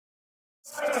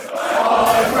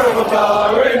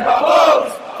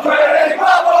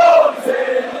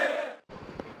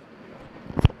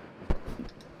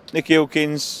Nicky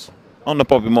Hawkins on the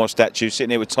Bobby Moore statue,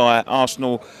 sitting here with Ty,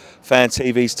 Arsenal fan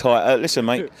TV's Ty. Listen,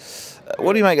 mate,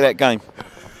 what do you make of that game?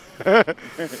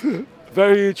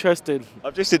 Very interesting.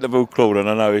 I've just interviewed Claude, and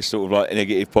I know he's sort of like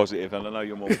negative, positive, and I know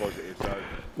you're more positive. So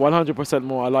 100%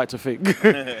 more, I like to think.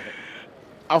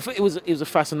 I think it was a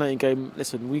fascinating game.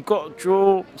 Listen, we got a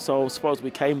draw, so I suppose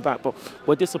we came back, but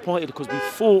we're disappointed because we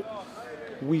thought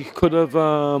we could have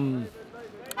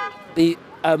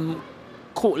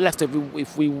caught Leicester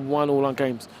if we won all our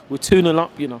games. We're 2-0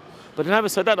 up, you know. But then having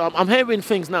said that, I'm hearing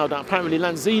things now that apparently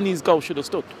Lanzini's goal should have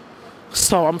stood.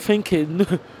 So I'm thinking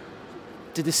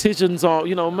the decisions are,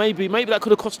 you know, maybe that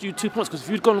could have cost you 2 points, because if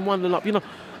you'd gone 1-0 up, you know,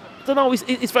 I don't know,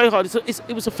 it's very hard.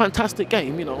 It was a fantastic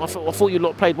game, you know. I thought you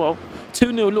lot played well.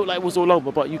 2-0 looked like it was all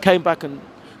over, but you came back and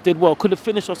did well. Could have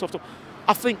finished us off.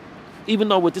 I think even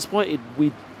though we're disappointed,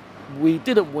 we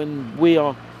didn't win. We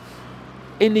are,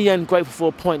 in the end, grateful for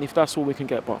a point if that's all we can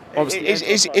get. But obviously,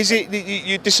 is it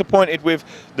you're disappointed with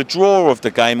the draw of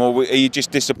the game, or are you just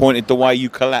disappointed the way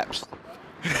you collapsed?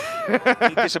 Are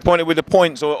you disappointed with the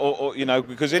points, or you know,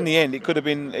 because in the end it could have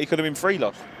been 3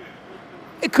 loss.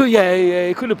 It could, yeah,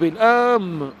 it could have been.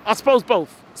 I suppose both.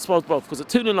 Because at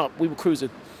 2-0 up, we were cruising,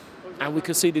 and we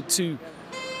conceded 2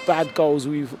 bad goals.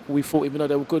 We thought, even though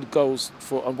they were good goals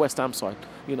on West Ham side,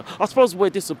 you know. I suppose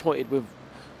we're disappointed with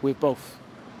both,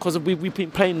 because we've been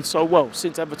playing so well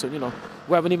since Everton. You know,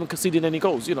 we haven't even conceded any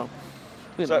goals. You know.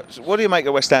 So what do you make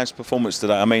of West Ham's performance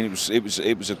today? I mean, it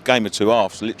was a game of 2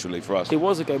 halves, literally, for us. It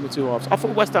was a game of 2 halves. I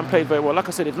thought West Ham played very well. Like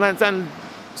I said, if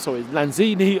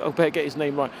Lanzini, I better get his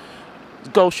name right, the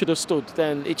goal should have stood,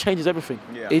 then it changes everything.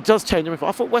 Yeah. It does change everything.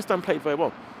 I thought West Ham played very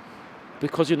well,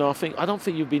 because, you know, I don't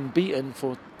think you've been beaten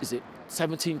for, is it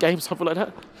 17 games, something like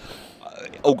that?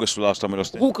 August was the last time we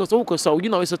lost it. August. So, you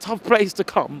know, it's a tough place to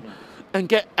come and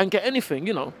get anything.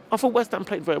 You know, I thought West Ham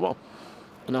played very well,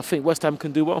 and I think West Ham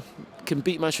can do well, can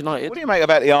beat Manchester United. What do you make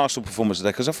about the Arsenal performance today?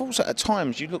 Because I thought at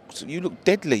times you looked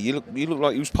deadly. You look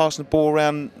like you was passing the ball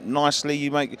around nicely.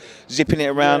 Zipping it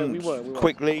around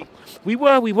quickly. We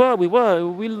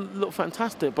looked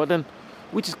fantastic, but then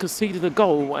we just conceded a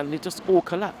goal and it just all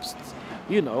collapsed.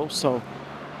 You know, so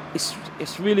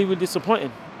it's really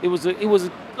disappointing. It was like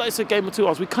I said, game of 2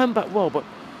 halves. We came back well, but,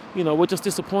 you know, we're just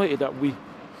disappointed that we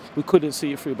couldn't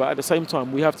see it through. But at the same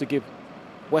time, we have to give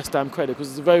West Ham credit, because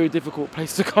it's a very difficult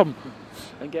place to come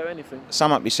and get anything.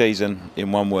 Sum up your season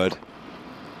in 1 word.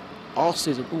 Our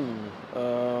season,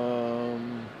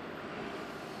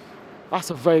 that's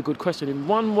a very good question. In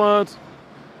 1 word,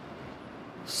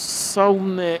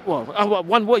 one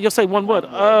word. You're saying 1 word.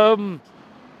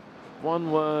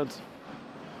 1 word.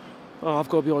 Oh, I've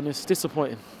got to be honest.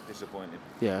 Disappointing. Disappointing.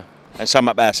 Yeah. And sum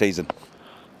up our season.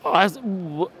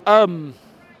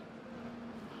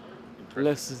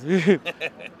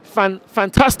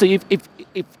 Fantastic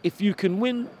if you can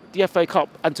win the FA Cup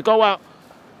and to go out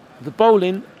the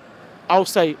bowling, I'll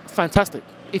say fantastic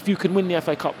if you can win the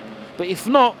FA Cup. But if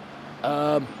not,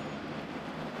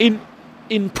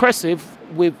 impressive.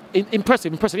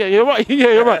 Yeah, you're right. Yeah,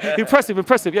 you're right.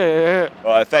 Impressive. Yeah.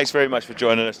 All right, thanks very much for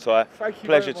joining us, Ty. Thank you.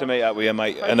 Pleasure to meet up with you,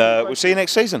 mate. And we'll see you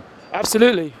next season.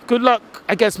 Absolutely. Good luck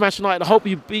against Manchester United. I hope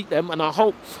you beat them, and I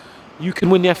hope you can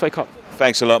win the FA Cup.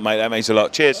 Thanks a lot, mate. That means a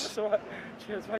lot. Cheers. That's all right. Cheers, mate.